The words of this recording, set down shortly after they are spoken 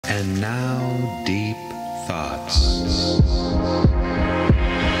And now, deep thoughts.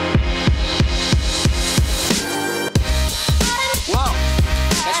 Whoa,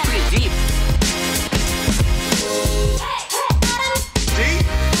 that's pretty deep.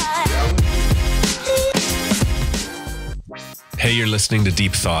 Hey, you're listening to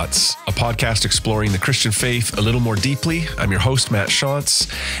Deep Thoughts, a podcast exploring the Christian faith a little more deeply. I'm your host, Matt Shantz,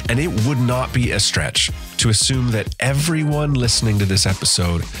 and it would not be a stretch to assume that everyone listening to this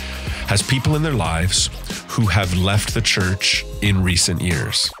episode has people in their lives who have left the church in recent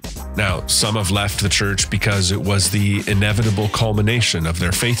years. Now, some have left the church because it was the inevitable culmination of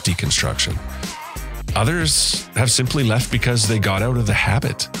their faith deconstruction. Others have simply left because they got out of the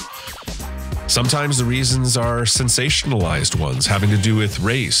habit. Sometimes the reasons are sensationalized ones having to do with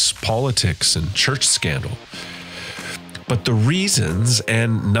race, politics, and church scandal. But the reasons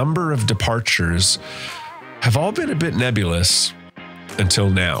and number of departures have all been a bit nebulous until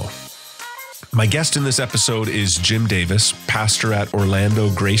now. My guest in this episode is Jim Davis, pastor at Orlando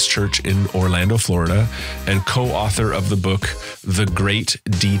Grace Church in Orlando, Florida, and co-author of the book, The Great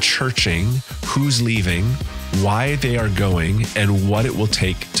Dechurching, Who's Leaving, Why They Are Going, and What It Will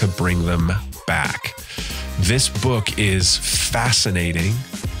Take to Bring Them Back. This book is fascinating,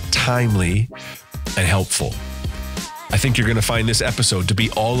 timely, and helpful. I think you're going to find this episode to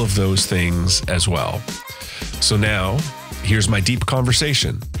be all of those things as well. So now, here's my deep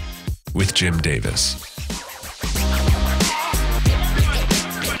conversation with Jim Davis.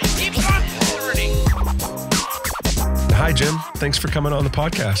 Hi, Jim. Thanks for coming on the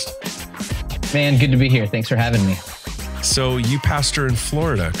podcast. Man, good to be here. Thanks for having me. So you pastor in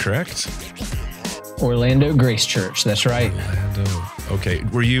Florida, correct? Orlando Grace Church. That's right. Orlando. Okay.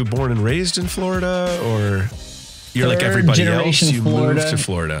 Were you born and raised in Florida, or you're like everybody else? You moved to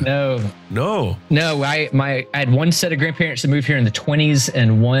Florida? No. I had one set of grandparents that moved here in the 20s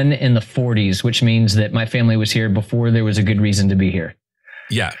and one in the 40s, which means that my family was here before there was a good reason to be here.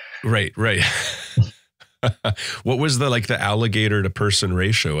 Yeah. Right. What was the alligator to person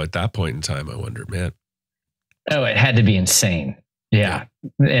ratio at that point in time? I wonder, man. Oh, it had to be insane. Yeah.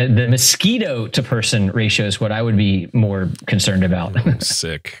 The mosquito to person ratio is what I would be more concerned about.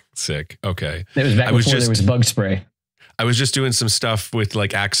 Sick. Okay. It was back before there was bug spray. I was just doing some stuff with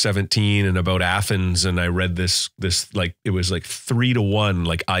Acts 17 and about Athens, and I read this it was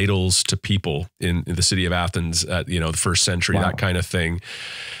 3-to-1 idols to people in the city of Athens at the first century, wow. That kind of thing.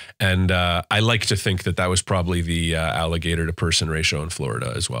 And I like to think that was probably the alligator to person ratio in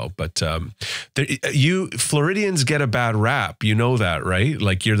Florida as well. But you Floridians get a bad rap. You know that, right?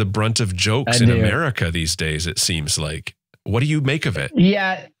 You're the brunt of jokes in America these days, it seems like. What do you make of it?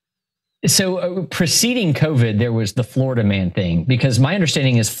 Yeah. So preceding COVID, there was the Florida man thing, because my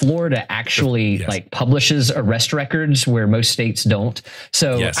understanding is Florida actually publishes arrest records where most states don't.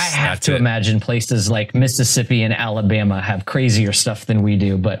 So yes, I have to imagine places like Mississippi and Alabama have crazier stuff than we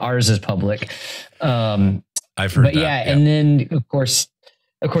do, but ours is public. I've heard that. Yeah. And then of course,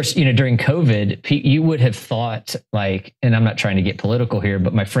 during COVID, you would have thought and I'm not trying to get political here,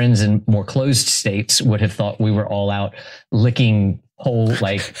 but my friends in more closed states would have thought we were all out licking whole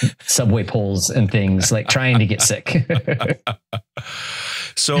subway poles and things, trying to get sick.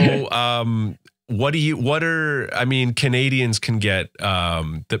 So Canadians can get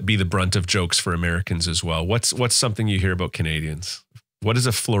that be the brunt of jokes for Americans as well. What's something you hear about Canadians? What does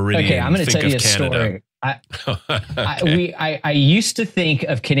a Floridian I'm going to tell you a story. I used to think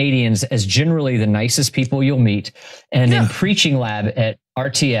of Canadians as generally the nicest people you'll meet. And in preaching lab at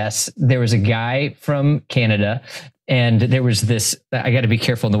RTS, there was a guy from Canada. And there was this, I got to be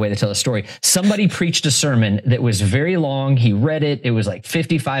careful in the way they tell the story. Somebody preached a sermon that was very long. He read it. It was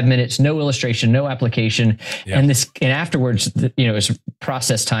 55 minutes, no illustration, no application. Yep. And afterwards, it was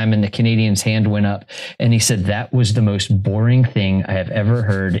process time, and the Canadian's hand went up and he said, "That was the most boring thing I have ever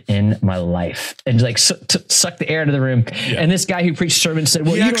heard in my life." And sucked the air out of the room. Yeah. And this guy who preached sermon said,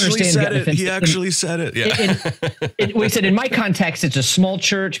 "Well, you don't understand." He actually said it. Yeah. We said, in my context, it's a small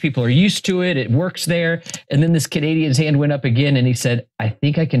church. People are used to it. It works there. And then this Canadian's hand went up again and he said, "I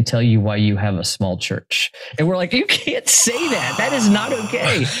think I can tell you why you have a small church." And we're like, "You can't say that. That is not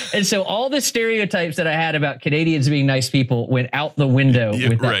okay." And so all the stereotypes that I had about Canadians being nice people went out the window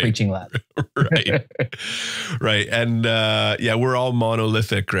with that preaching lab. Right. And we're all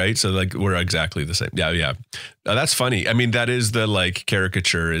monolithic, right? So we're exactly the same. Yeah. That's funny. I mean, that is the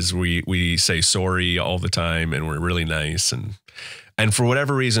caricature is we say sorry all the time and we're really nice. And for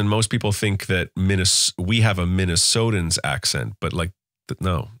whatever reason, most people think that we have a Minnesotan's accent, but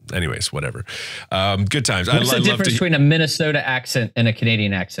no. Anyways, whatever. Good times. What's the difference between a Minnesota accent and a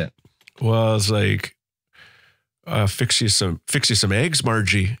Canadian accent? Well, it's fix you some eggs,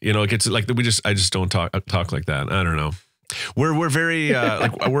 Margie. You know, it gets like I just don't talk like that. I don't know. We're very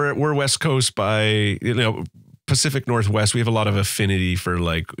like we're West Coast by, you know, Pacific Northwest. We have a lot of affinity for,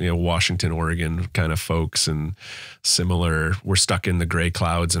 like, you know, Washington, Oregon kind of folks, and similar. We're stuck in the gray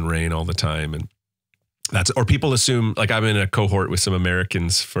clouds and rain all the time, and or people assume, like, I'm in a cohort with some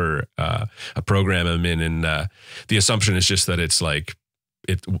Americans for a program I'm in, and the assumption is just that it's like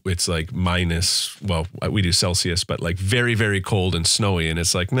it's like minus, well, we do Celsius, but like very, very cold and snowy, and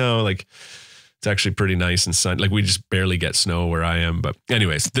it's like, no, like, it's actually pretty nice and sunny. Like, we just barely get snow where I am. But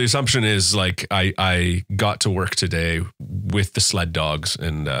anyways, the assumption is, like, I got to work today with the sled dogs,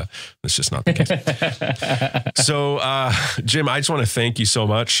 and that's just not the case. So, Jim, I just want to thank you so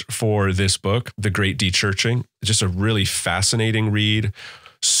much for this book, The Great Dechurching. Just a really fascinating read.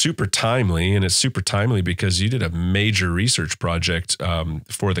 Super timely, and it's super timely because you did a major research project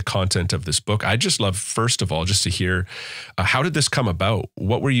for the content of this book. I'd just love, first of all, just to hear, how did this come about?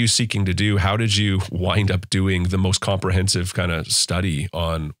 What were you seeking to do? How did you wind up doing the most comprehensive kind of study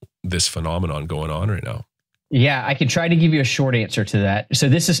on this phenomenon going on right now? Yeah, I could try to give you a short answer to that. So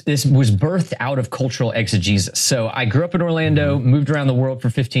this was birthed out of cultural exegesis. So I grew up in Orlando, moved around the world for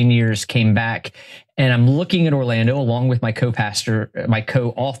 15 years, came back, and I'm looking at Orlando along with my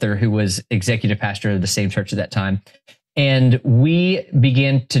co-author, who was executive pastor of the same church at that time. And we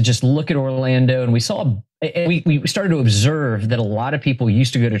began to just look at Orlando, and we started to observe that a lot of people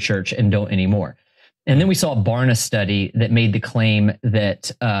used to go to church and don't anymore. And then we saw a Barna study that made the claim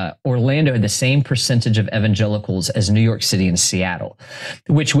that Orlando had the same percentage of evangelicals as New York City and Seattle,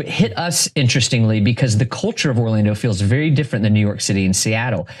 which hit us interestingly because the culture of Orlando feels very different than New York City and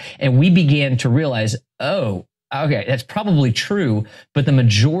Seattle. And we began to realize, oh, okay, that's probably true, but the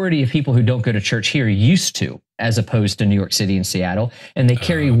majority of people who don't go to church here used to, as opposed to New York City and Seattle, and they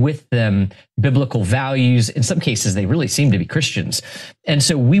carry with them biblical values. In some cases, they really seem to be Christians. And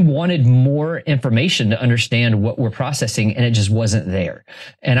so we wanted more information to understand what we're processing, and it just wasn't there.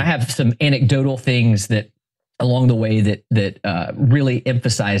 And I have some anecdotal things that along the way that really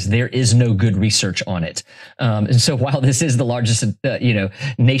emphasize there is no good research on it. And so while this is the largest,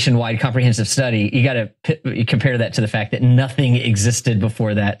 nationwide comprehensive study, you got to compare that to the fact that nothing existed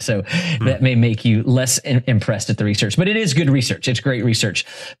before that. So that may make you less impressed at the research, but it is good research. It's great research.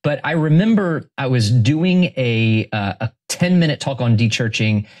 But I remember I was doing a 10-minute talk on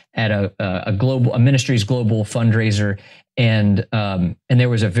dechurching at a ministry's global fundraiser. And there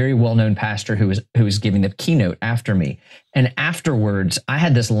was a very well-known pastor who was giving the keynote after me. And afterwards, I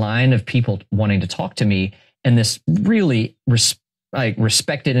had this line of people wanting to talk to me, and this really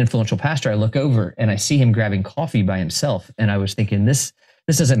respected, influential pastor. I look over and I see him grabbing coffee by himself, and I was thinking, this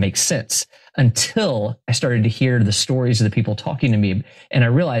doesn't make sense, until I started to hear the stories of the people talking to me, and I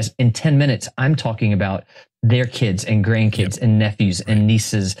realized in 10 minutes I'm talking about their kids and grandkids and nephews and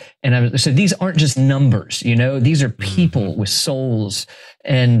nieces. And so these aren't just numbers, these are people with souls.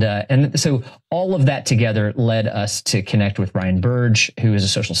 And so all of that together led us to connect with Ryan Burge, who is a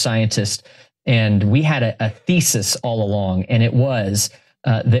social scientist. And we had a thesis all along, and it was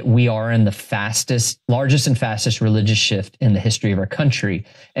that we are in the largest and fastest religious shift in the history of our country.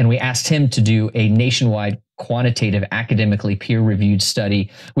 And we asked him to do a nationwide quantitative, academically peer-reviewed study,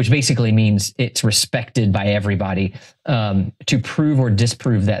 which basically means it's respected by everybody, to prove or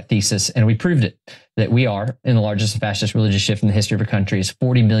disprove that thesis. And we proved it, that we are in the largest and fastest religious shift in the history of our country. Is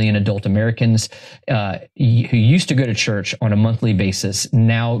 40 million adult Americans who used to go to church on a monthly basis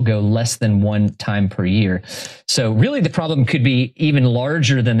now go less than one time per year. So really the problem could be even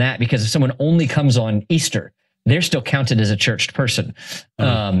larger than that, because if someone only comes on Easter, they're still counted as a churched person.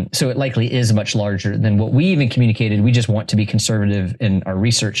 So it likely is much larger than what we even communicated. We just want to be conservative in our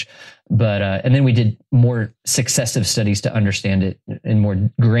research. But and then we did more successive studies to understand it in more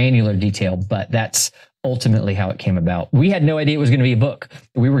granular detail. But that's ultimately how it came about. We had no idea it was going to be a book.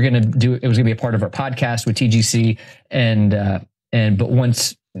 We were going to it was going to be a part of our podcast with TGC. But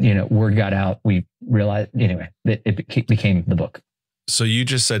once, word got out, we realized, that it became the book. So you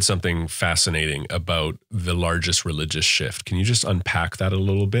just said something fascinating about the largest religious shift. Can you just unpack that a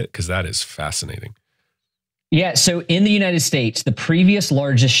little bit? Because that is fascinating. Yeah. So in the United States, the previous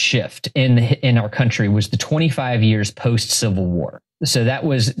largest shift in our country was the 25 years post-Civil War. So that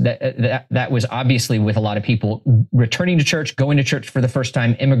was obviously with a lot of people returning to church, going to church for the first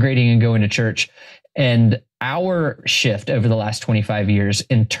time, immigrating and going to church. And our shift over the last 25 years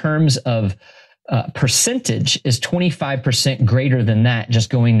in terms of percentage is 25% greater than that, just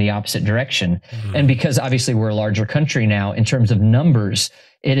going the opposite direction. Mm-hmm. And because obviously we're a larger country now, in terms of numbers,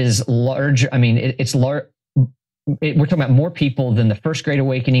 it is large. I mean, it's large. we're talking about more people than the first Great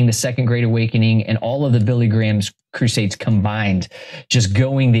Awakening, the second Great Awakening, and all of the Billy Graham's crusades combined, just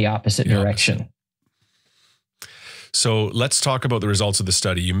going the opposite direction. So let's talk about the results of the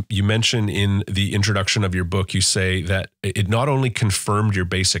study. You mention in the introduction of your book, you say that it not only confirmed your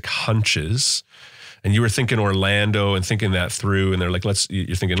basic hunches, and you were thinking Orlando and thinking that through, and they're like,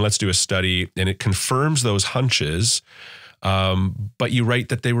 you're thinking, let's do a study, and it confirms those hunches. But you write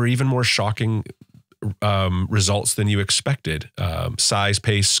that they were even more shocking results than you expected. Size,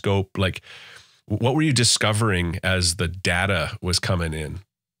 pace, scope. Like, what were you discovering as the data was coming in?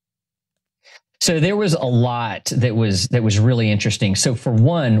 So there was a lot that was really interesting. So for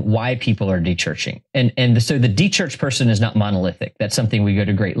one, why people are dechurching. And so the dechurch person is not monolithic. That's something we go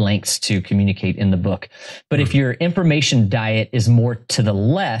to great lengths to communicate in the book. But if your information diet is more to the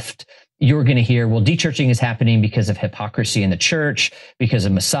left, you're going to hear, well, dechurching is happening because of hypocrisy in the church, because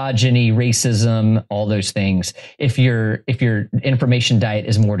of misogyny, racism, all those things. If your information diet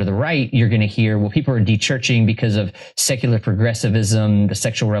is more to the right, you're going to hear, well, people are dechurching because of secular progressivism, the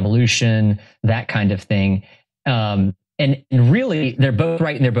sexual revolution, that kind of thing. And really, they're both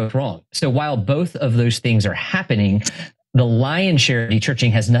right and they're both wrong. So while both of those things are happening, the lion's share of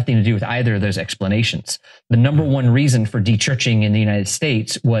dechurching has nothing to do with either of those explanations. The number one reason for dechurching in the United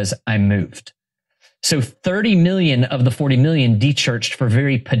States was I moved. So 30 million of the 40 million dechurched for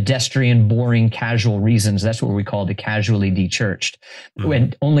very pedestrian, boring, casual reasons. That's what we call the casually dechurched.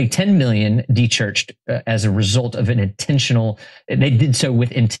 And only 10 million dechurched as a result of an intentional, they did so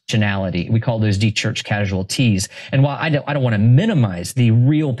with intentionality. We call those dechurch casualties. And while I don't want to minimize the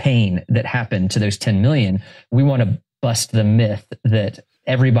real pain that happened to those 10 million, we want to bust the myth that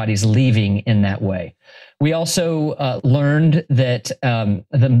everybody's leaving in that way. We also learned that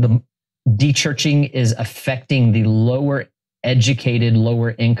the dechurching is affecting the lower educated,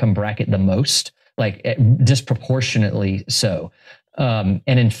 lower income bracket the most, like disproportionately so. And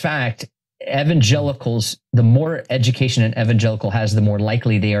in fact, evangelicals, the more education an evangelical has, the more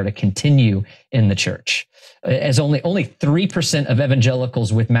likely they are to continue in the church. As only 3% of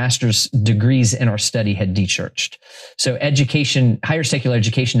evangelicals with master's degrees in our study had dechurched. So education, higher secular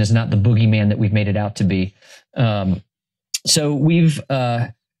education, is not the boogeyman that we've made it out to be. So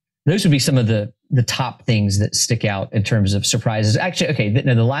those would be some of the top things that stick out in terms of surprises. Actually, okay,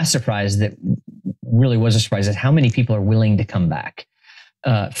 the last surprise that really was a surprise is how many people are willing to come back.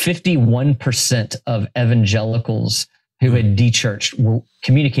 51% of evangelicals who had dechurched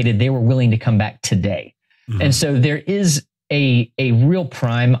communicated they were willing to come back today. And so there is a real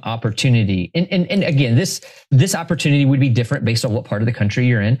prime opportunity. And again, this opportunity would be different based on what part of the country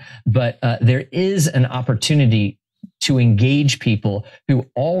you're in, but there is an opportunity to engage people who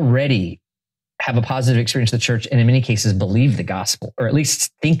already have a positive experience with the church and in many cases believe the gospel, or at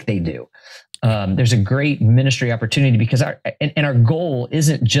least think they do. There's a great ministry opportunity because our goal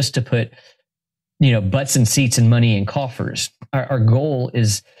isn't just to put, butts and seats and money in coffers. Our goal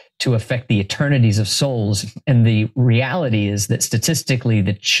is to affect the eternities of souls. And the reality is that statistically,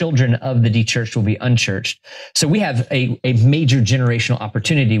 the children of the dechurched will be unchurched. So we have a major generational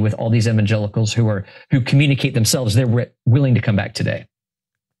opportunity with all these evangelicals who communicate themselves. They're willing to come back today.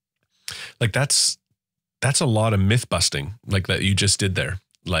 Like that's a lot of myth busting, like that you just did there.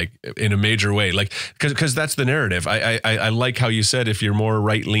 Like in a major way, like because that's the narrative. I like how you said if you're more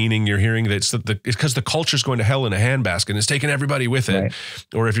right leaning, you're hearing that it's because the culture's going to hell in a handbasket and it's taking everybody with it. Right.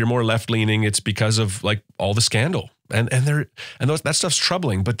 Or if you're more left leaning, it's because of like all the scandal and that stuff's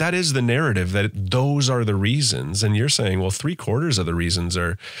troubling. But that is the narrative, that those are the reasons. And you're saying, well, 3/4 of the reasons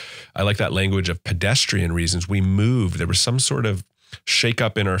are, I like that language of pedestrian reasons. We moved. There was some sort of shake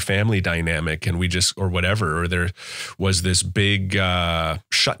up in our family dynamic and or there was this big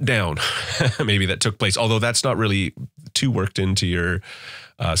shutdown maybe that took place, although that's not really too worked into your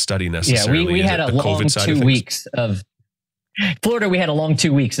study necessarily. Yeah, we had a long 2 weeks of Florida. We had a long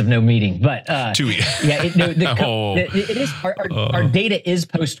 2 weeks of no meeting, but 2 weeks. Yeah, it is. Our data is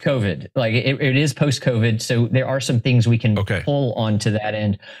post-COVID. Like it is post-COVID, so there are some things we can pull onto that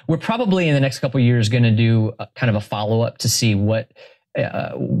end. We're probably in the next couple of years going to do kind of a follow-up to see what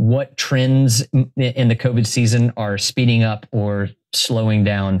trends in the COVID season are speeding up or slowing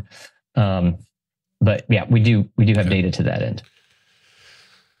down. But yeah, we do have data to that end.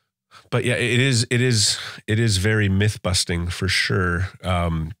 But yeah, it is very myth busting for sure.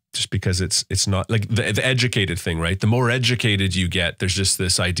 Just because it's not like the educated thing, right? The more educated you get, there's just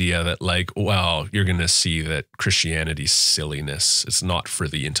this idea that like, well, you're going to see that Christianity's silliness. It's not for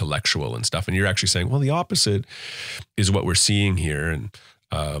the intellectual and stuff. And you're actually saying, well, the opposite is what we're seeing here. And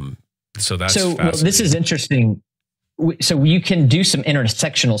so that's fascinating. Well, this is interesting. So you can do some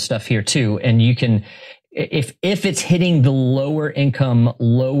intersectional stuff here too. And you can, if it's hitting the lower income,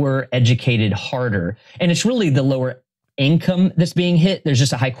 lower educated harder, and it's really the lower income that's being hit, there's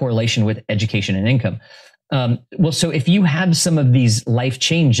just a high correlation with education and income. Well, so if you have some of these life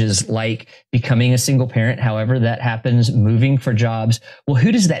changes, like becoming a single parent, however that happens, moving for jobs, well,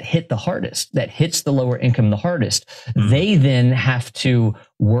 who does that hit the hardest? That hits the lower income the hardest. They then have to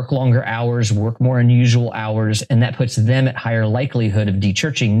work longer hours, work more unusual hours, and that puts them at higher likelihood of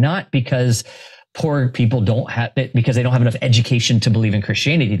dechurching, not because poor people don't have it, because they don't have enough education to believe in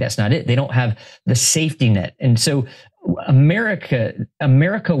Christianity. That's not it. They don't have the safety net. And so America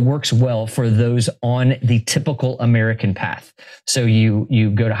works well for those on the typical American path. So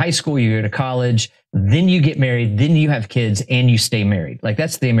you go to high school, you go to college, then you get married, then you have kids, and you stay married. Like,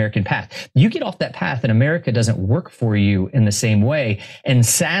 that's the American path. You get off that path and America doesn't work for you in the same way. And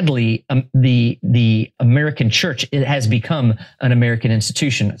sadly, the American church, it has become an American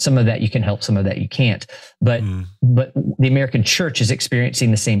institution. Some of that you can help, some of that you can't. But the American church is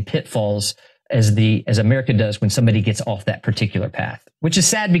experiencing the same pitfalls as America does when somebody gets off that particular path, which is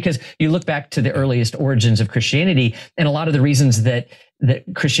sad, because you look back to the earliest origins of Christianity, and a lot of the reasons that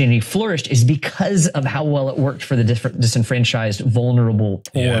Christianity flourished is because of how well it worked for the disenfranchised, vulnerable,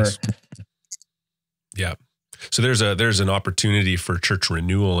 poor. Yes. Yeah. So there's an opportunity for church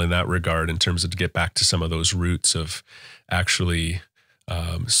renewal in that regard, in terms of to get back to some of those roots of actually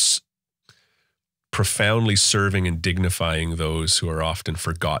profoundly serving and dignifying those who are often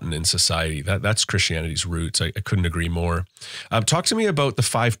forgotten in society. That's Christianity's roots. I couldn't agree more. Talk to me about the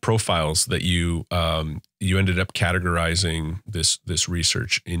 5 profiles that you ended up categorizing this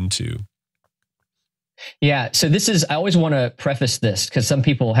research into. Yeah. So I always want to preface this, because some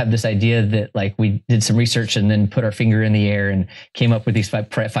people have this idea that, like, we did some research and then put our finger in the air and came up with these five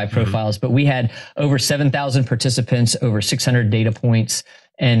profiles, but we had over 7,000 participants, over 600 data points.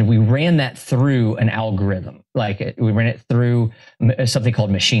 And we ran that through an algorithm. Like, we ran it through something called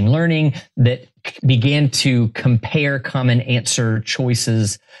machine learning that began to compare common answer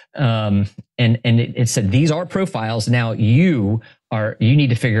choices. And it said, these are profiles. Now you need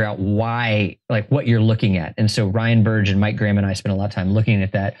to figure out why, like, what you're looking at. And so Ryan Burge and Mike Graham and I spent a lot of time looking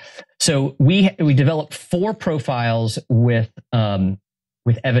at that. So we developed 4 profiles with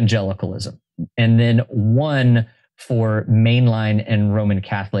evangelicalism, and then 1 for mainline and Roman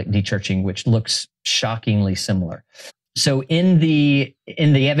Catholic dechurching, which looks shockingly similar. So in the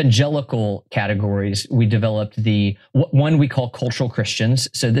evangelical categories, we developed the one we call cultural Christians.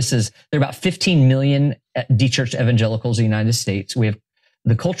 So there are about 15 million dechurched evangelicals in the United States. We have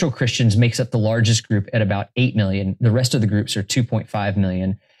the cultural Christians makes up the largest group at about 8 million. The rest of the groups are 2.5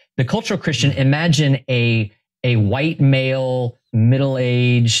 million. The cultural Christian, imagine a white male,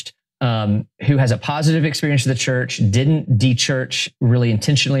 middle-aged, who has a positive experience with the church, didn't dechurch really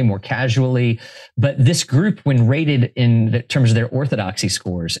intentionally, more casually. But this group, when rated in terms of their orthodoxy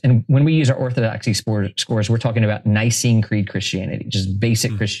scores, and when we use our orthodoxy scores, we're talking about Nicene Creed Christianity, just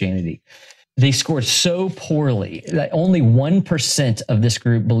basic Christianity. They scored so poorly that only 1% of this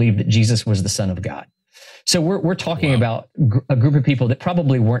group believed that Jesus was the Son of God. So we're talking about a group of people that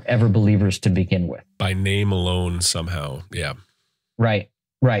probably weren't ever believers to begin with. By name alone, somehow. Yeah. Right.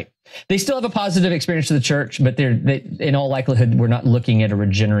 They still have a positive experience with the church, but they, in all likelihood, we're not looking at a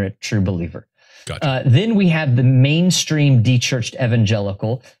regenerate true believer. Gotcha. Then we have the mainstream dechurched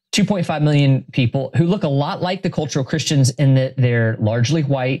evangelical, 2.5 million people who look a lot like the cultural Christians in that they're largely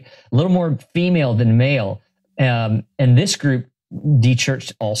white, a little more female than male. And this group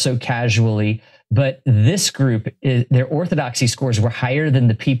dechurched also casually. But this group, their orthodoxy scores were higher than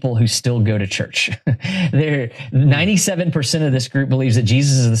the people who still go to church. 97% of this group believes that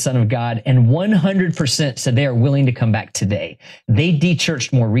Jesus is the Son of God, and 100% said they are willing to come back today. They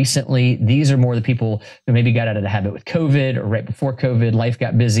dechurched more recently. These are more the people who maybe got out of the habit with COVID or right before COVID, life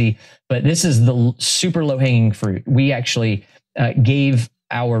got busy. But this is the super low-hanging fruit. We actually gave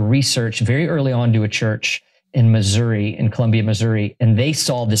our research very early on to a church in Missouri, in Columbia, Missouri, and they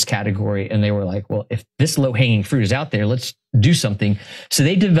saw this category and they were like, well, if this low-hanging fruit is out there, let's do something. So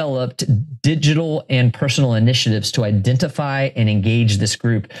they developed digital and personal initiatives to identify and engage this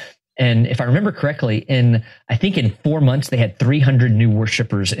group. And if I remember correctly, I think in 4 months, they had 300 new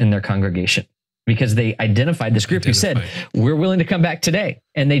worshipers in their congregation because they identified this group who said, we're willing to come back today.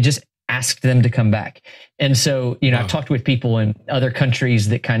 And they just asked them to come back. And so, I've talked with people in other countries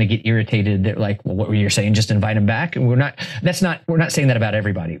that kind of get irritated. They're like, well, what were you saying? Just invite them back. And we're not saying that about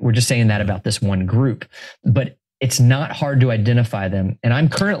everybody. We're just saying that about this one group, but it's not hard to identify them. And I'm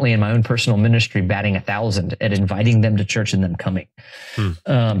currently in my own personal ministry batting 1,000 at inviting them to church and them coming.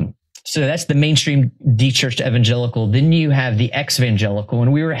 So that's the mainstream de-churched evangelical. Then you have the ex-evangelical,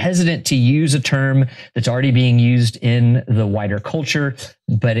 and we were hesitant to use a term that's already being used in the wider culture,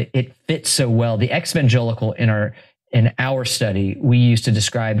 but it fits so well. The ex-evangelical in our study, we used to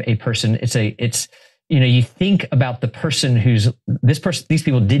describe a person. It's you think about the person these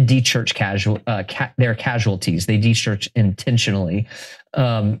people did de-church they're casualties. They de-church intentionally.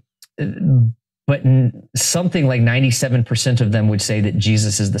 But something like 97% of them would say that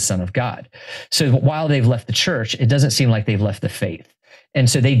Jesus is the Son of God. So while they've left the church, it doesn't seem like they've left the faith. And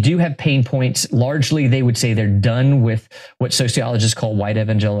so they do have pain points. Largely, they would say they're done with what sociologists call white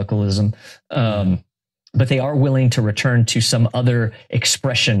evangelicalism. But they are willing to return to some other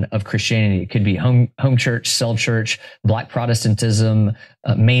expression of Christianity. It could be home church, cell church, Black Protestantism,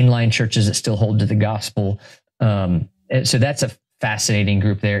 mainline churches that still hold to the gospel. And so that's a fascinating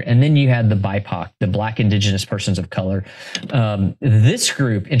group there. And then you had the BIPOC, the Black Indigenous Persons of Color. This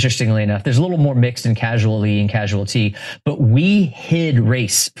group, interestingly enough, there's a little more mixed in casualty, but we hid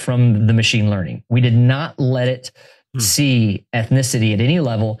race from the machine learning. We did not let it see ethnicity at any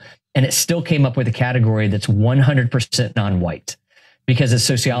level. And it still came up with a category that's 100% non-white, because as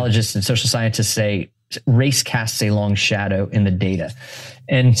sociologists and social scientists say, race casts a long shadow in the data.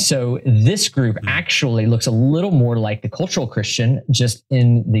 And so this group actually looks a little more like the cultural Christian, just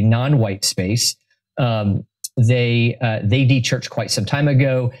in the non-white space. They de-churched quite some time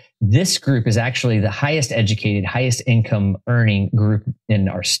ago. This group is actually the highest educated, highest income earning group in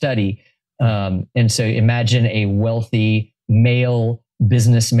our study. And so imagine a wealthy male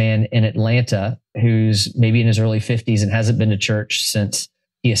businessman in Atlanta who's maybe in his early 50s and hasn't been to church since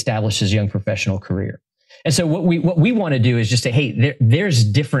he established his young professional career. And so what we want to do is just say, hey, there's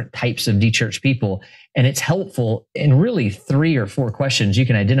different types of de-churched people, and it's helpful in really 3 or 4 questions. You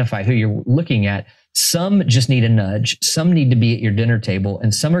can identify who you're looking at. Some just need a nudge. Some need to be at your dinner table,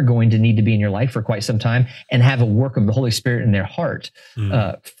 and some are going to need to be in your life for quite some time and have a work of the Holy Spirit in their heart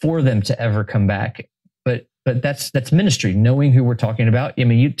for them to ever come back. But that's ministry, knowing who we're talking about. I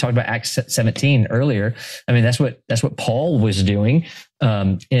mean, you talked about Acts 17 earlier. I mean, that's what Paul was doing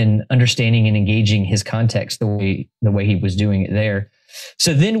in understanding and engaging his context the way he was doing it there.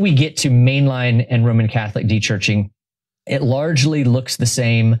 So then we get to mainline and Roman Catholic de-churching. It largely looks the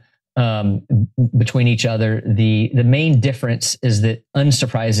same between each other. The main difference is that,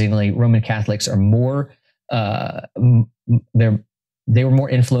 unsurprisingly, Roman Catholics are more they were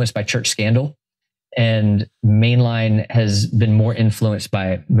more influenced by church scandal. And mainline has been more influenced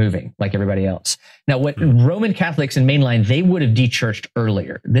by moving, like everybody else. Now, what Roman Catholics and mainline, they would have de-churched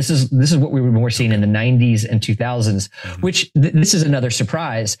earlier. This is what we were more seeing in the 90s and 2000s, which this is another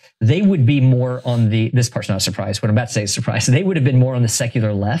surprise. They would be more on this part's not a surprise. What I'm about to say is a surprise. They would have been more on the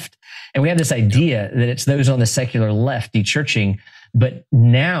secular left. And we have this idea that it's those on the secular left de-churching, but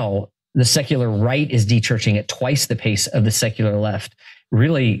now the secular right is de-churching at twice the pace of the secular left.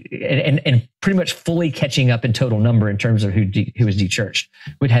 Really, and pretty much fully catching up in total number in terms of who is de-churched,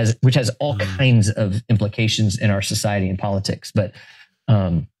 which has all kinds of implications in our society and politics. But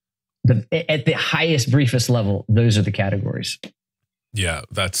at the highest, briefest level, those are the categories. Yeah,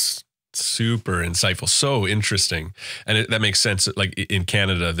 that's super insightful. So interesting. And that makes sense. Like in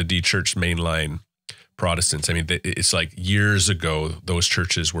Canada, the de-churched mainline Protestants, I mean, it's like years ago, those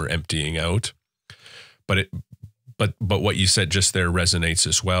churches were emptying out, but what you said just there resonates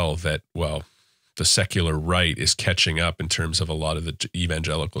as well, that, well, the secular right is catching up in terms of a lot of the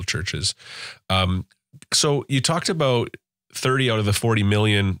evangelical churches. So you talked about 30 out of the 40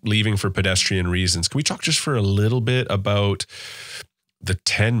 million leaving for pedestrian reasons. Can we talk just for a little bit about the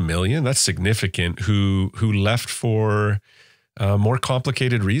 10 million? That's significant, who left for more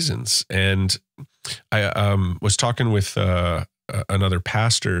complicated reasons. And I was talking with another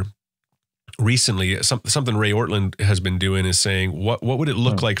pastor recently. Something Ray Ortland has been doing is saying, what would it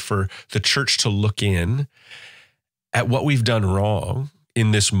look like for the church to look in at what we've done wrong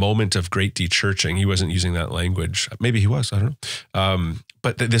in this moment of great dechurching? He wasn't using that language. Maybe he was, I don't know.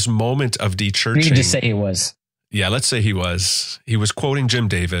 But this moment of dechurching. You can just say he was. Yeah, let's say he was. He was quoting Jim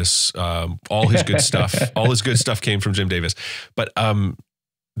Davis. All his good stuff, all his good stuff came from Jim Davis. But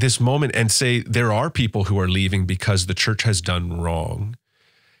this moment, and say there are people who are leaving because the church has done wrong.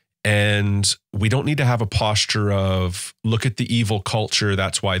 And we don't need to have a posture of, look at the evil culture,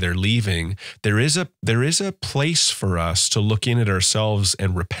 that's why they're leaving. There is a place for us to look in at ourselves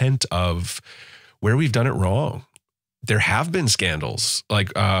and repent of where we've done it wrong. There have been scandals,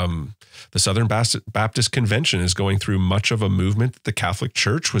 like the Southern Baptist Convention is going through much of a movement that the Catholic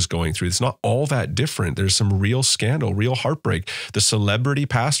Church was going through. It's not all that different. There's some real scandal, real heartbreak. The celebrity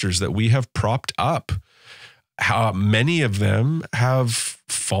pastors that we have propped up how many of them have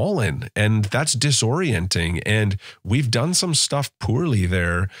fallen, and that's disorienting. And we've done some stuff poorly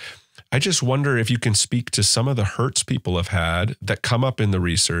there. I just wonder if you can speak to some of the hurts people have had that come up in the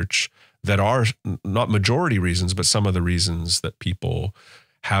research that are not majority reasons, but some of the reasons that people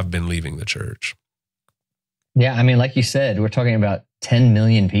have been leaving the church. Yeah, I mean, like you said, we're talking about 10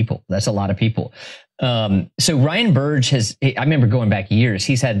 million people. That's a lot of people. So Ryan Burge I remember going back years,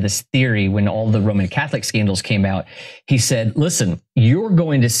 he's had this theory when all the Roman Catholic scandals came out. He said, listen, you're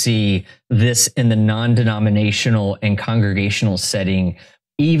going to see this in the non-denominational and congregational setting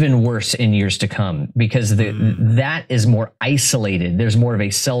even worse in years to come, because that is more isolated. There's more of a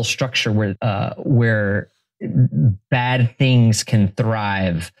cell structure where bad things can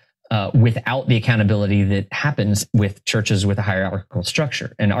thrive without the accountability that happens with churches with a hierarchical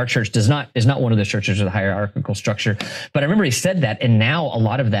structure. And our church is not one of those churches with a hierarchical structure. But I remember he said that, and now a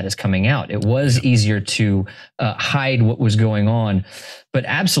lot of that is coming out. It was easier to hide what was going on. But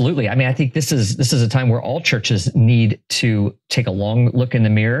absolutely, I mean, I think this is a time where all churches need to take a long look in the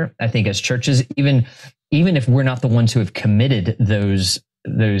mirror. I think as churches, even if we're not the ones who have committed those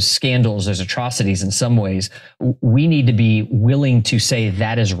scandals, those atrocities in some ways, we need to be willing to say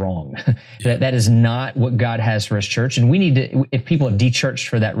that is wrong. that is not what God has for his church. And we need to, if people have dechurched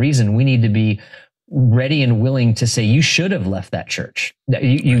for that reason, we need to be ready and willing to say, you should have left that church.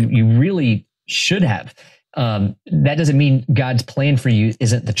 You really should have. That doesn't mean God's plan for you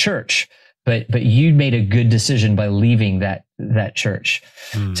isn't the church, but you made a good decision by leaving that church.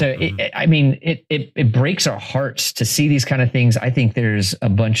 Mm-hmm. So it breaks our hearts to see these kind of things. I think there's a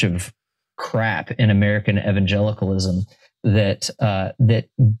bunch of crap in American evangelicalism that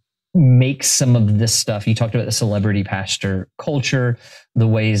makes some of this stuff. You talked about the celebrity pastor culture, the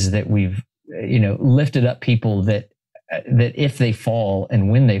ways that we've lifted up people that if they fall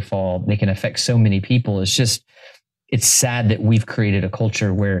and when they fall, they can affect so many people. It's sad that we've created a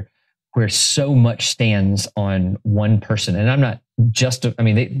culture where so much stands on one person. And I'm not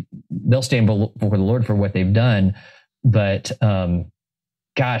they'll stand before the Lord for what they've done, but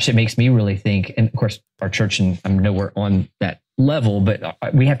gosh, it makes me really think, and of course our church, and I'm nowhere on that level, but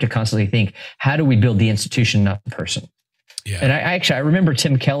we have to constantly think, how do we build the institution, not the person? Yeah. And I remember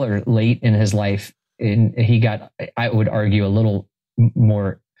Tim Keller late in his life, and he got, I would argue, a little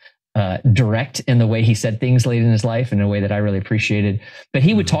more direct in the way he said things late in his life in a way that I really appreciated. But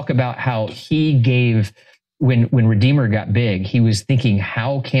he would talk about how he gave, when Redeemer got big, he was thinking,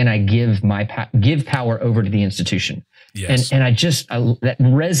 how can I give power over to the institution? Yes. And that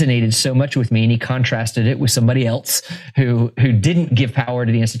resonated so much with me. And he contrasted it with somebody else who didn't give power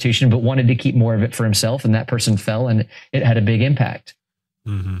to the institution, but wanted to keep more of it for himself. And that person fell, and it had a big impact.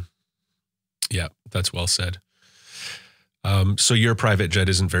 Mm-hmm. Yeah, that's well said. So your private jet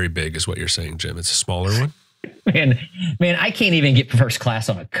isn't very big, is what you're saying, Jim. It's a smaller one. Man, I can't even get first class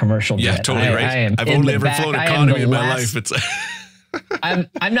on a commercial jet. Yeah, totally right. I've only ever flown economy in my life. It's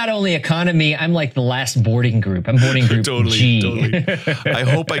I'm not only economy, I'm like the last boarding group. I'm boarding group G. Totally. I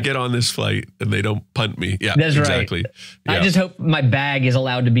hope I get on this flight and they don't punt me. Yeah, that's exactly. Right. Yeah. I just hope my bag is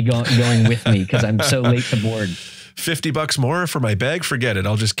allowed to be going with me because I'm so late to board. $50 more for my bag? Forget it.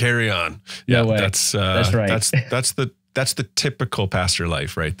 I'll just carry on. Yeah, no way. That's right. That's the typical pastor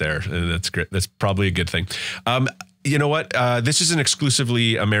life right there. And that's great. That's probably a good thing. You know what? This is an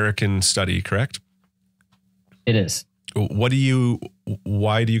exclusively American study, correct? It is. Why do you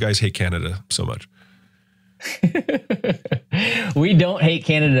guys hate Canada so much? We don't hate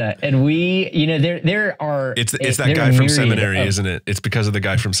Canada, and there are. It's that guy from seminary, isn't it? It's because of the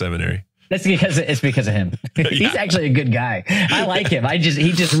guy from seminary. It's because of him. He's actually a good guy. I like him.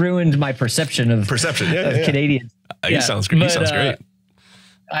 He just ruined my perception of Canadians. He sounds great. He sounds great.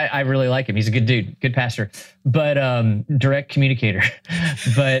 I really like him. He's a good dude, good pastor, but direct communicator.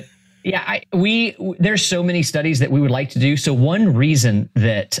 But yeah, there's so many studies that we would like to do. So one reason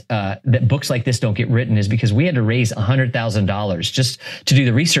that books like this don't get written is because we had to raise $100,000 just to do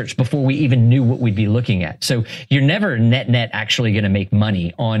the research before we even knew what we'd be looking at. So you're never net actually going to make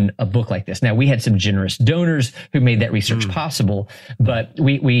money on a book like this. Now, we had some generous donors who made that research possible, but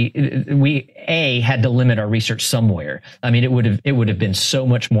we had to limit our research somewhere. I mean, it would have been so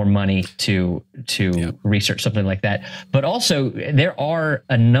much more money to research something like that. But also there are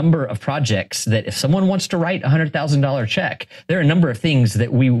a number of projects that if someone wants to write $100,000 check, there are a number of things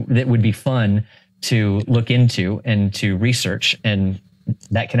that would be fun to look into and to research, and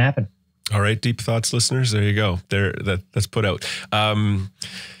that can happen. All right, Deep Thoughts listeners, there you go. That's put out.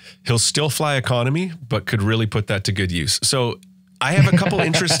 He'll still fly economy, but could really put that to good use. So I have a couple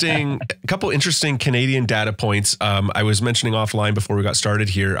interesting Canadian data points. I was mentioning offline before we got started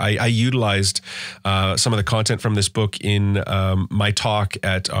here. I utilized some of the content from this book in my talk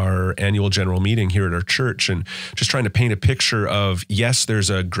at our annual general meeting here at our church, and just trying to paint a picture of, yes, there's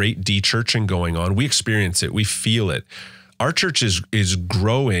a great dechurching going on. We experience it. We feel it. Our church is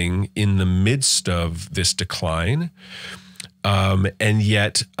growing in the midst of this decline. And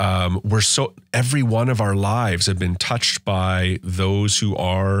yet, every one of our lives have been touched by those who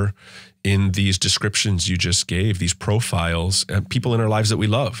are in these descriptions you just gave, these profiles, people in our lives that we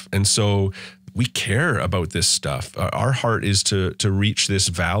love. And so we care about this stuff. Our heart is to reach this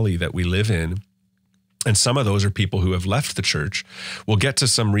valley that we live in. And some of those are people who have left the church. We'll get to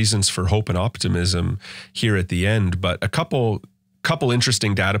some reasons for hope and optimism here at the end, but a couple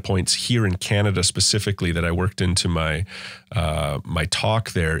interesting data points here in Canada specifically that I worked into my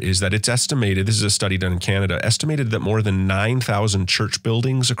talk there is that it's estimated, this is a study done in Canada, estimated that more than 9,000 church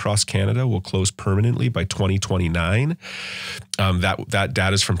buildings across Canada will close permanently by 2029. That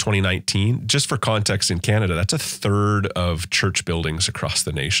data is from 2019. Just for context, in Canada, that's a third of church buildings across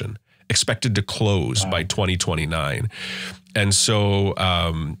the nation expected to close by 2029. And so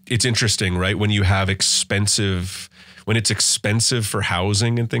it's interesting, right? When you have when it's expensive for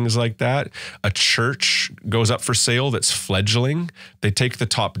housing and things like that, a church goes up for sale that's fledgling. They take the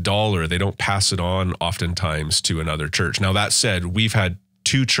top dollar. They don't pass it on oftentimes to another church. Now, that said, we've had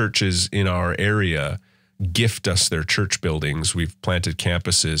 2 churches in our area gift us their church buildings. We've planted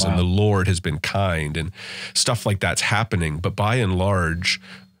campuses, and the Lord has been kind, and stuff like that's happening. But by and large,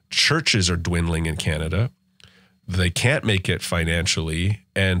 churches are dwindling in Canada. They can't make it financially,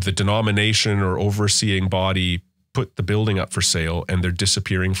 and the denomination or overseeing body put the building up for sale, and they're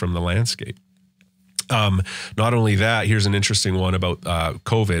disappearing from the landscape. Not only that, here's an interesting one about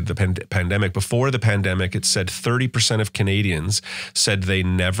COVID, the pandemic. Before the pandemic, it said 30% of Canadians said they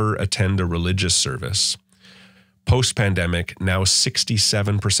never attend a religious service. Post-pandemic, now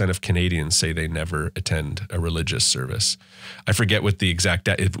 67% of Canadians say they never attend a religious service. I forget what the exact,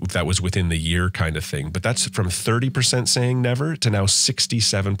 if that was within the year kind of thing, but that's from 30% saying never to now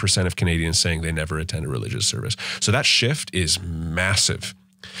 67% of Canadians saying they never attend a religious service. So that shift is massive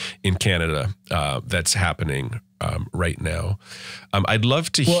in Canada that's happening right now. I'd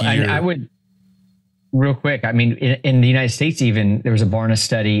love to hear. I would, real quick, I mean, in the United States, even there was a Barna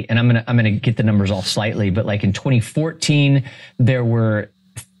study, and I'm gonna get the numbers off slightly, but like in 2014,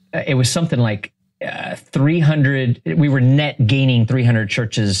 it was something like 300. We were net gaining 300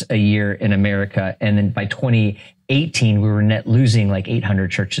 churches a year in America, and then by 2018, we were net losing like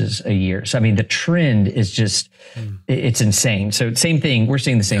 800 churches a year. So I mean, the trend is just it's insane. So same thing, we're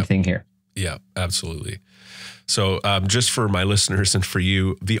seeing the same thing here. Yeah, absolutely. So just for my listeners and for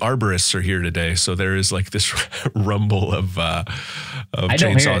you, the arborists are here today. So there is like this rumble of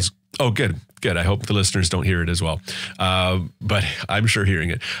chainsaws. Oh, good. I hope the listeners don't hear it as well. But I'm sure hearing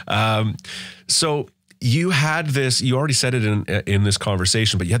it. So you had this, you already said it in this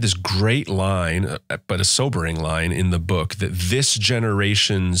conversation, but you had this great line, but a sobering line in the book, that this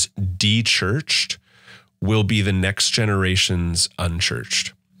generation's dechurched will be the next generation's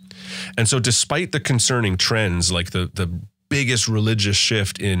unchurched. And so despite the concerning trends, like the biggest religious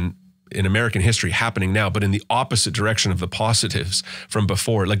shift in American history happening now, but in the opposite direction of the positives from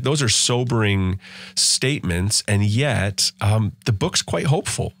before, like those are sobering statements. And yet the book's quite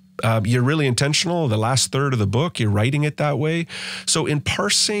hopeful. You're really intentional. The last third of the book, you're writing it that way. So in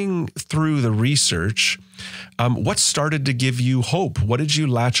parsing through the research, what started to give you hope? What did you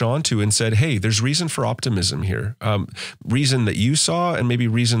latch onto and said, hey, there's reason for optimism here? Reason that you saw, and maybe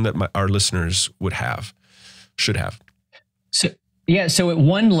reason that our listeners should have. So at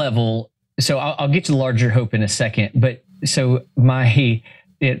one level, so I'll get to the larger hope in a second, but so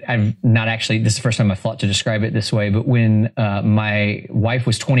I've not actually, this is the first time I've thought to describe it this way, but when my wife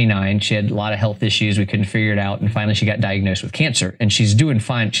was 29, she had a lot of health issues. We couldn't figure it out. And finally she got diagnosed with cancer, and she's doing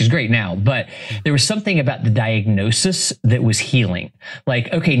fine. She's great now, but there was something about the diagnosis that was healing.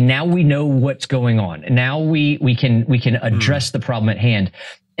 Like, okay, now we know what's going on. Now we can address the problem at hand.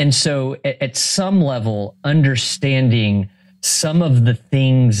 And so at some level, understanding some of the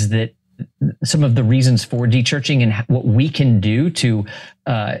things some of the reasons for dechurching and what we can do to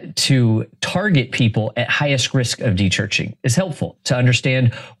to target people at highest risk of dechurching is helpful to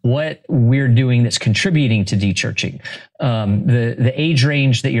understand what we're doing that's contributing to dechurching. The age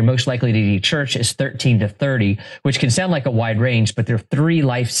range that you're most likely to dechurch is 13 to 30, which can sound like a wide range, but there are 3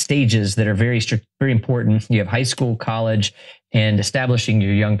 life stages that are very important. You have high school, college, and establishing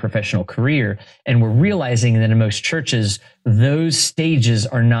your young professional career. And we're realizing that in most churches, those stages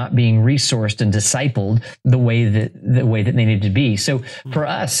are not being resourced and discipled the way that they need to be. So for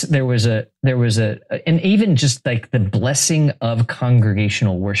us, there was and even just like the blessing of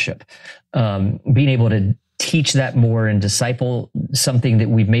congregational worship, being able to teach that more and disciple something that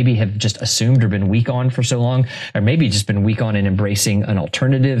we maybe have just assumed or been weak on for so long, or maybe just been weak on in embracing an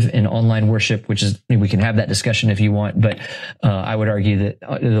alternative in online worship, which is, we can have that discussion if you want. But I would argue that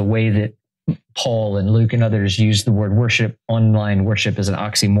the way that Paul and Luke and others use the word worship, online worship, is an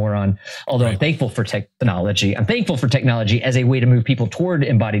oxymoron. Although I'm thankful for technology. I'm thankful for technology as a way to move people toward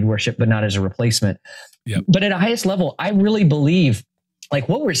embodied worship, but not as a replacement. Yep. But at a highest level, I really believe, like,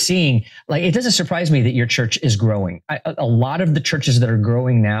 what we're seeing, like, it doesn't surprise me that your church is growing. A lot of the churches that are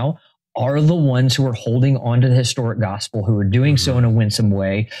growing now are the ones who are holding on to the historic gospel, who are doing so in a winsome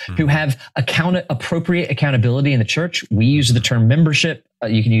way, who have appropriate accountability in the church. We use the term membership.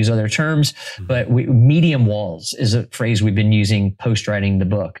 You can use other terms, but medium walls is a phrase we've been using post writing the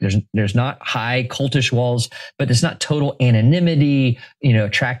book. There's not high cultish walls, but there's not total anonymity.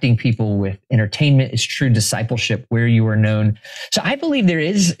 Attracting people with entertainment is true discipleship where you are known. So I believe there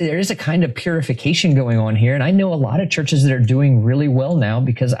is a kind of purification going on here, and I know a lot of churches that are doing really well now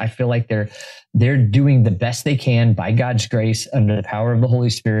because I feel like they're doing the best they can by God's grace under the power of the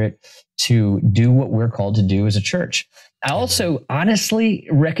Holy Spirit to do what we're called to do as a church. I also honestly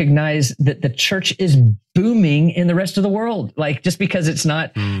recognize that the church is booming in the rest of the world. Like, just because it's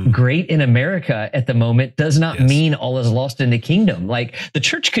not great in America at the moment does not mean all is lost in the kingdom. Like, the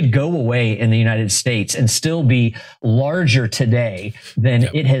church could go away in the United States and still be larger today than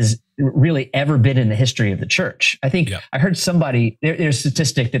it has really ever been in the history of the church. I think I heard there's a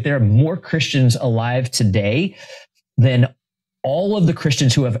statistic that there are more Christians alive today than all of the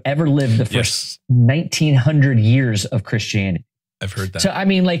Christians who have ever lived the first 1900 years of Christianity. I've heard that. So, I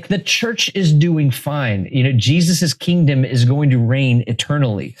mean, like, the church is doing fine. Jesus's kingdom is going to reign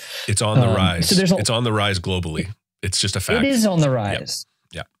eternally. It's on the rise. So it's on the rise globally. It's just a fact. It is on the rise.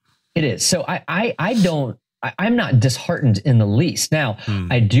 Yeah. It is. So I'm not disheartened in the least. Now,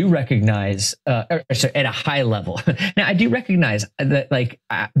 I do recognize, at a high level, now I do recognize that, like,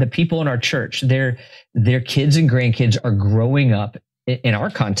 the people in our church, their kids and grandkids are growing up in our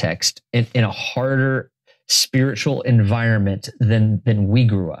context in a harder spiritual environment than we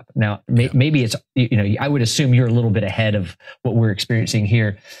grew up. Now, maybe it's, I would assume you're a little bit ahead of what we're experiencing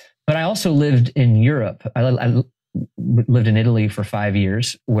here, but I also lived in Europe. I lived in Italy for 5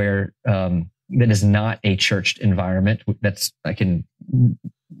 years, where, that is not a churched environment. I can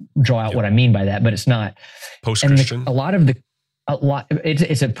draw out what I mean by that, but it's not post-Christian.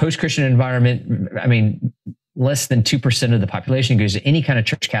 It's a post-Christian environment. I mean, less than 2% of the population goes to any kind of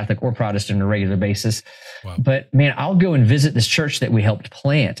church, Catholic or Protestant, on a regular basis. Wow. But man, I'll go and visit this church that we helped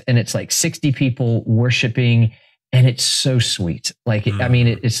plant, and it's like 60 people worshiping, and it's so sweet. Like,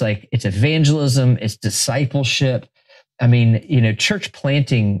 it's like, it's evangelism, it's discipleship. I mean, church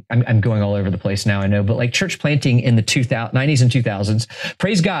planting, I'm going all over the place now, I know, but like church planting in the 90s and 2000s,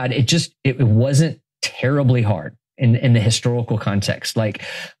 praise God, it wasn't terribly hard in the historical context. Like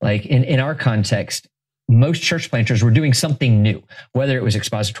in our context, most church planters were doing something new, whether it was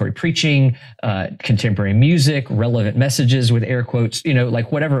expository preaching, contemporary music, relevant messages with air quotes,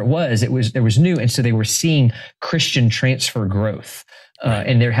 like whatever it was, there was new. And so they were seeing Christian transfer growth.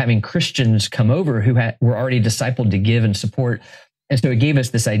 And they're having Christians come over who were already discipled to give and support. And so it gave us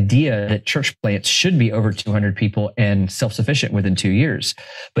this idea that church plants should be over 200 people and self-sufficient within 2 years.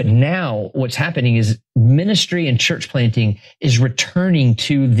 But now what's happening is ministry and church planting is returning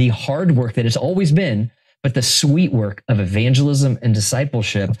to the hard work that it's always been, but the sweet work of evangelism and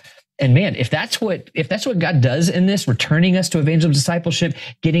discipleship. And man, if that's what God does in this, returning us to evangelism, discipleship,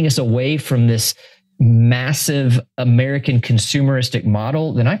 getting us away from this massive American consumeristic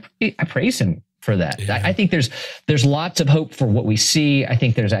model, then I praise him for that. Yeah. I think there's lots of hope for what we see. I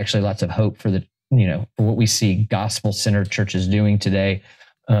think there's actually lots of hope for for what we see gospel-centered churches doing today.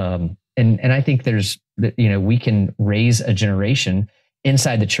 And I think we can raise a generation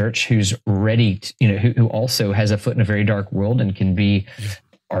inside the church who's ready to, who also has a foot in a very dark world and can be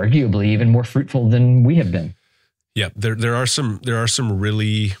arguably even more fruitful than we have been. Yeah. There are some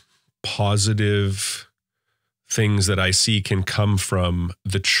really positive things that I see can come from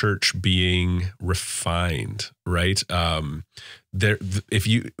the church being refined, right? One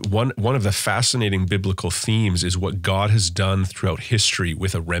of the fascinating biblical themes is what God has done throughout history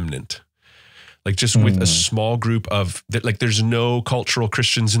with a remnant. Like just with a small group of that, like there's no cultural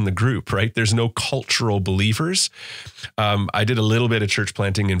Christians in the group, right? There's no cultural believers. I did a little bit of church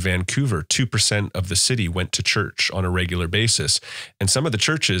planting in Vancouver. 2% of the city went to church on a regular basis. And some of the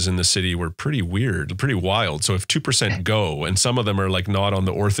churches in the city were pretty weird, pretty wild. So if 2% go, and some of them are like not on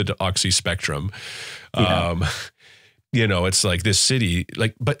the orthodoxy spectrum, it's like this city,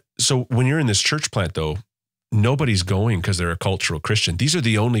 but so when you're in this church plant though, nobody's going because they're a cultural Christian. These are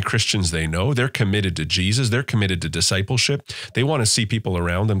the only Christians they know. They're committed to Jesus. They're committed to discipleship. They want to see people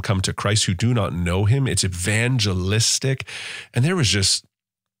around them come to Christ who do not know him. It's evangelistic. And there was just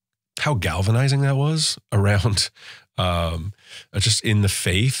how galvanizing that was around just in the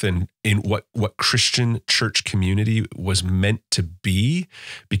faith and in what Christian church community was meant to be,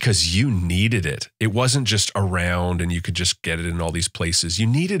 because you needed it. It wasn't just around and you could just get it in all these places. You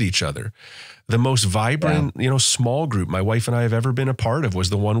needed each other. The most vibrant, small group my wife and I have ever been a part of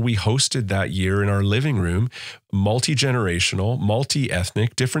was the one we hosted that year in our living room, multi-generational,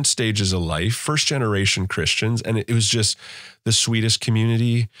 multi-ethnic, different stages of life, first-generation Christians. And it was just the sweetest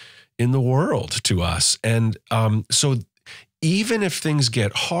community in the world to us. And so even if things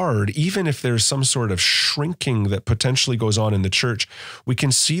get hard, even if there's some sort of shrinking that potentially goes on in the church, we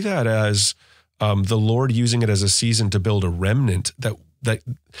can see that as the Lord using it as a season to build a remnant that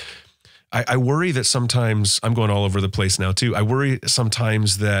I worry that sometimes, I'm going all over the place now too, I worry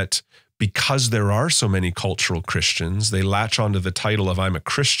sometimes that because there are so many cultural Christians, they latch onto the title of I'm a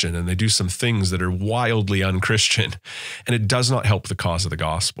Christian and they do some things that are wildly unchristian, and it does not help the cause of the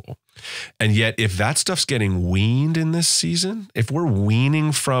gospel. And yet, if that stuff's getting weaned in this season, if we're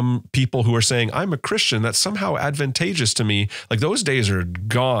weaning from people who are saying, I'm a Christian, that's somehow advantageous to me, like those days are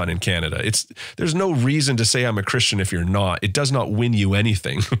gone in Canada. There's no reason to say I'm a Christian if you're not. It does not win you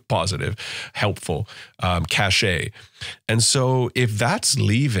anything positive, helpful, cachet. And so if that's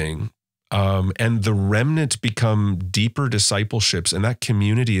leaving, and the remnant become deeper discipleships and that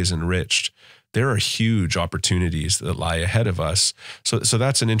community is enriched, there are huge opportunities that lie ahead of us. So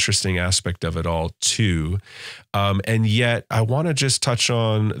that's an interesting aspect of it all too. And yet I want to just touch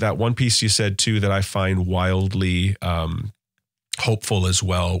on that one piece you said too that I find wildly hopeful as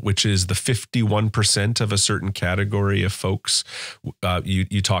well, which is the 51% of a certain category of folks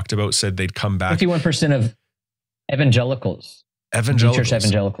you talked about said they'd come back. 51% of evangelicals. Church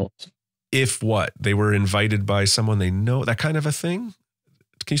evangelicals. If what? They were invited by someone they know, that kind of a thing?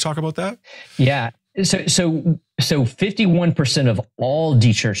 Can you talk about that? Yeah. So 51% of all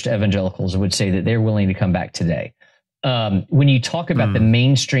dechurched evangelicals would say that they're willing to come back today. When you talk about the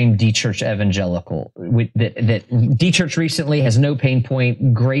mainstream dechurched evangelical, that dechurch recently has no pain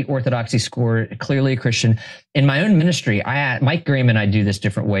point, great orthodoxy score, clearly a Christian. In my own ministry, Mike Graham and I do this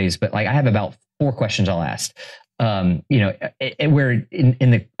different ways, but like I have about 4 questions I'll ask. We're in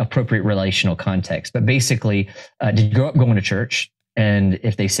the appropriate relational context, but basically, did you grow up going to church? And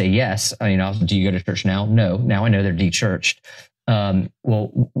if they say yes, do you go to church now? No. Now I know they're dechurched.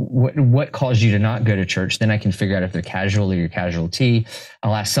 What caused you to not go to church? Then I can figure out if they're casual or your casualty.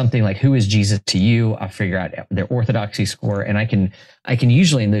 I'll ask something like, who is Jesus to you? I'll figure out their orthodoxy score. And I can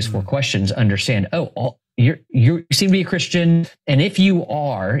usually in those 4 questions understand, you seem to be a Christian. And if you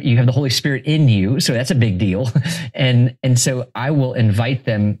are, you have the Holy Spirit in you. So that's a big deal. And so I will invite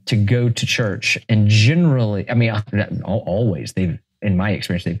them to go to church. And generally, always in my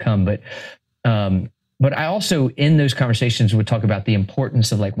experience, they've come, but I also in those conversations would talk about the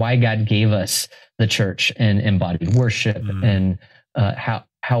importance of like why God gave us the church and embodied worship and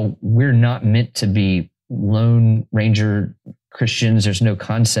how we're not meant to be Lone Ranger Christians. There's no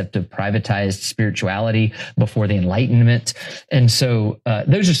concept of privatized spirituality before the Enlightenment. And so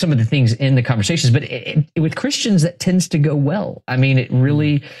those are some of the things in the conversations, but with Christians that tends to go well. It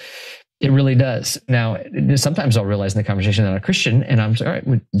really does. Now, sometimes I'll realize in the conversation that I'm a Christian and I'm all right,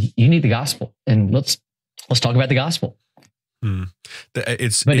 you need the gospel and let's talk about the gospel.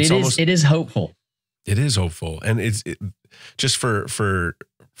 It is hopeful. It is hopeful. And just for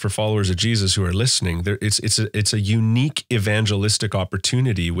followers of Jesus who are listening, it's a unique evangelistic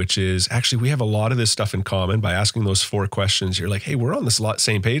opportunity, which is actually we have a lot of this stuff in common by asking those 4 questions. You're like, hey, we're on this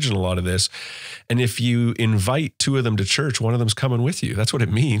same page in a lot of this. And if you invite 2 of them to church, one of them's coming with you. That's what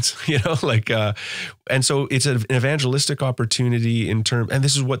it means, and so it's an evangelistic opportunity and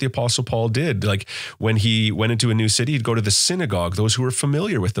this is what the Apostle Paul did. Like when he went into a new city, he'd go to the synagogue, those who were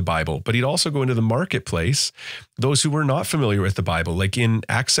familiar with the Bible, but he'd also go into the marketplace, those who were not not familiar with the Bible, like in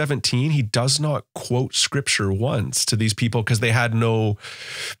Acts 17, he does not quote scripture once to these people because they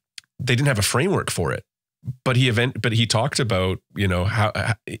didn't have a framework for it. But he talked about,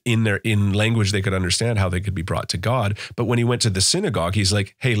 how in language they could understand how they could be brought to God. But when he went to the synagogue, he's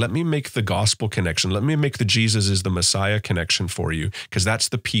like, hey, let me make the gospel connection. Let me make the Jesus is the Messiah connection for you, because that's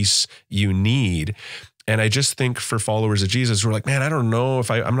the piece you need. And I just think for followers of Jesus, we're like, man, I don't know if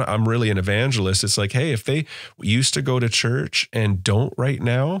I'm really an evangelist. It's like, hey, if they used to go to church and don't right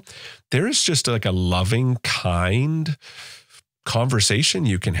now, there is just like a loving, kind conversation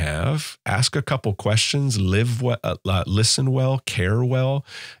you can have. Ask a couple questions, listen well, care well.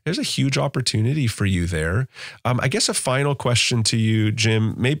 There's a huge opportunity for you there. I guess a final question to you,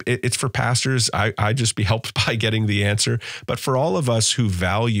 Jim, maybe it's for pastors. I just be helped by getting the answer. But for all of us who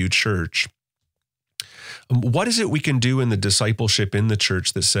value church, what is it we can do in the discipleship in the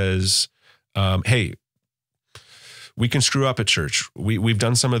church that says, hey, we can screw up at church. We've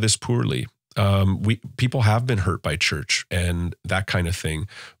done some of this poorly. People have been hurt by church and that kind of thing.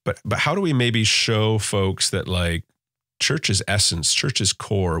 But how do we maybe show folks that like church is essence, church is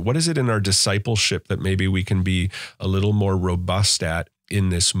core? What is it in our discipleship that maybe we can be a little more robust at in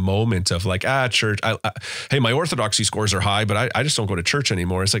this moment of like, church, hey, my orthodoxy scores are high, but I just don't go to church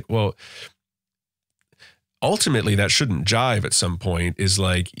anymore. It's like, well, ultimately that shouldn't jive at some point. Is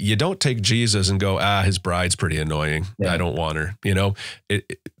like, you don't take Jesus and go, his bride's pretty annoying. Yeah. I don't want her,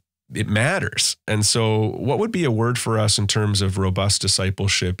 it matters. And so what would be a word for us in terms of robust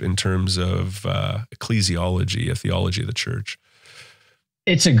discipleship, in terms of ecclesiology, a theology of the church?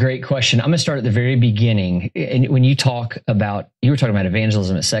 It's a great question. I'm going to start at the very beginning. And when you were talking about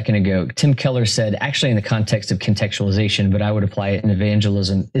evangelism a second ago, Tim Keller said, actually in the context of contextualization, but I would apply it in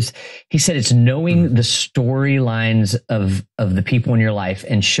evangelism, he said it's knowing the storylines of the people in your life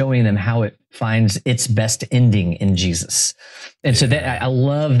and showing them how it finds its best ending in Jesus. And so that I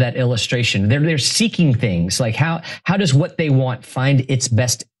love that illustration. They're seeking things like how does what they want find its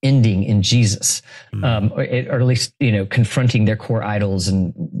best ending in Jesus, or at least confronting their core idols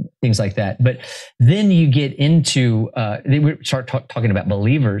and things like that. But then you get into we start talking about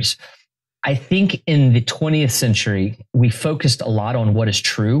believers. I think in the 20th century, we focused a lot on what is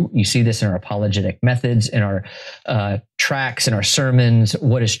true. You see this in our apologetic methods, in our tracts, in our sermons.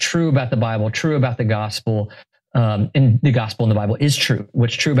 What is true about the Bible, true about the gospel, and the gospel and the Bible is true.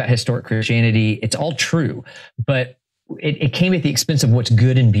 What's true about historic Christianity, it's all true. But it came at the expense of what's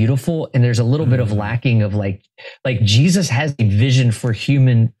good and beautiful. And there's a little bit of lacking of like Jesus has a vision for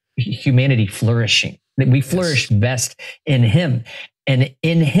humanity flourishing, that we flourish best in him. And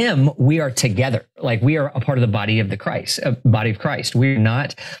in him, we are together. Like we are a part of the body of Christ. We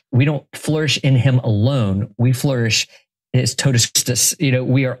don't flourish in him alone. We flourish as totus Christus.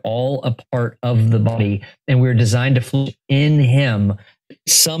 We are all a part of the body, and we're designed to flourish in him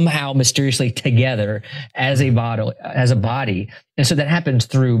somehow mysteriously together as a body. And so that happens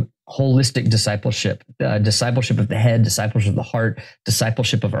through holistic discipleship, discipleship of the head, discipleship of the heart,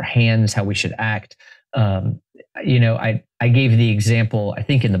 discipleship of our hands, how we should act. I gave the example, I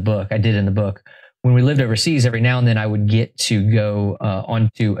think in the book, when we lived overseas, every now and then I would get to go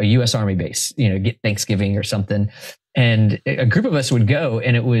onto a U.S. Army base, get Thanksgiving or something. And a group of us would go,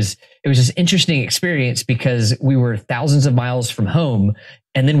 and it was this interesting experience because we were thousands of miles from home.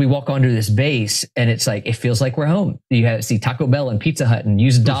 And then we walk onto this base and it's like, it feels like we're home. You see Taco Bell and Pizza Hut and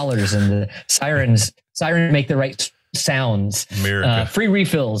use dollars and the sirens make the right sounds, free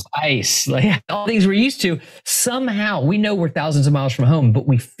refills, ice, like all things we're used to. Somehow we know we're thousands of miles from home, but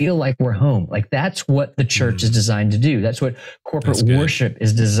we feel like we're home. Like that's what the church is designed to do. That's what corporate worship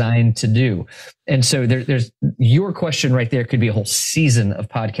is designed to do. And so there's your question right there could be a whole season of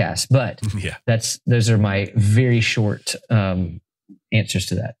podcasts, but those are my very short answers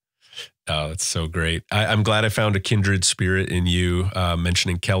to that. Oh, that's so great. I'm glad I found a kindred spirit in you,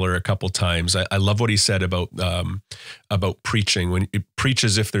 mentioning Keller a couple times. I love what he said about preaching. When you preach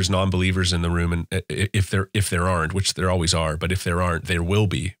as if there's non-believers in the room, and if there aren't, which there always are, but if there aren't, there will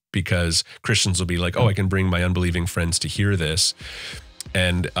be, because Christians will be like, oh, I can bring my unbelieving friends to hear this.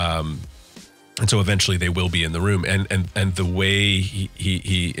 And so eventually they will be in the room. And the way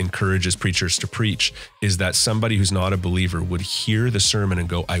he encourages preachers to preach is that somebody who's not a believer would hear the sermon and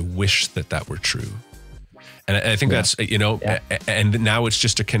go, I wish that were true. And I think that's, and now it's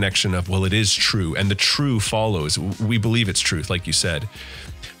just a connection of, well, it is true. And the true follows. We believe it's truth, like you said.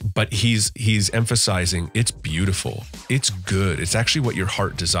 But he's emphasizing it's beautiful, it's good, it's actually what your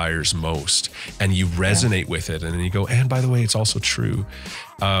heart desires most, and you resonate with it, and then you go, and by the way, it's also true.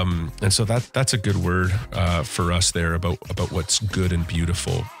 And so that's a good word for us there about what's good and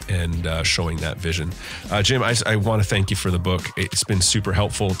beautiful, and showing that vision. Jim, I want to thank you for the book. It's been super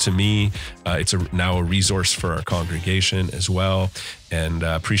helpful to me. It's now a resource for our congregation as well, and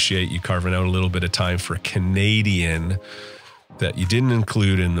appreciate you carving out a little bit of time for a Canadian that you didn't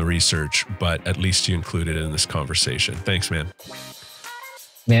include in the research, but at least you included it in this conversation. Thanks, man.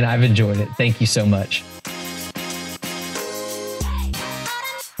 Man, I've enjoyed it. Thank you so much.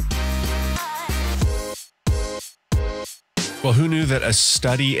 Well, who knew that a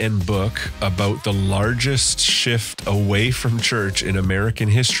study and book about the largest shift away from church in American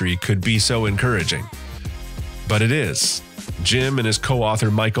history could be so encouraging? But it is. Jim and his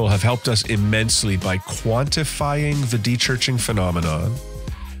co-author Michael have helped us immensely by quantifying the dechurching phenomenon,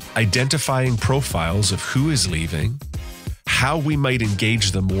 identifying profiles of who is leaving, how we might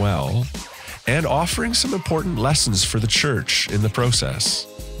engage them well, and offering some important lessons for the church in the process.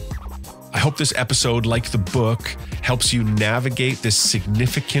 I hope this episode, like the book, helps you navigate this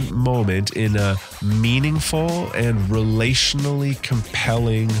significant moment in a meaningful and relationally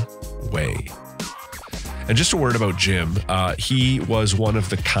compelling way. And just a word about Jim. He was one of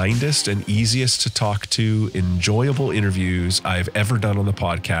the kindest and easiest to talk to, enjoyable interviews I've ever done on the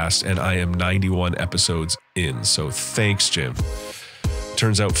podcast, and I am 91 episodes in. So thanks, Jim.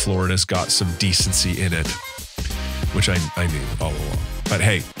 Turns out Florida's got some decency in it, which I knew all along. But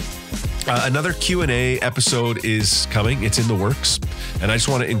hey, another Q&A episode is coming. It's in the works. And I just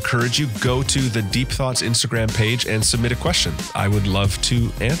want to encourage you, go to the Deep Thoughts Instagram page and submit a question. I would love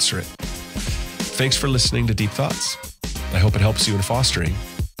to answer it. Thanks for listening to Deep Thoughts. I hope it helps you in fostering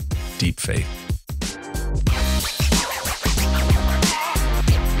deep faith.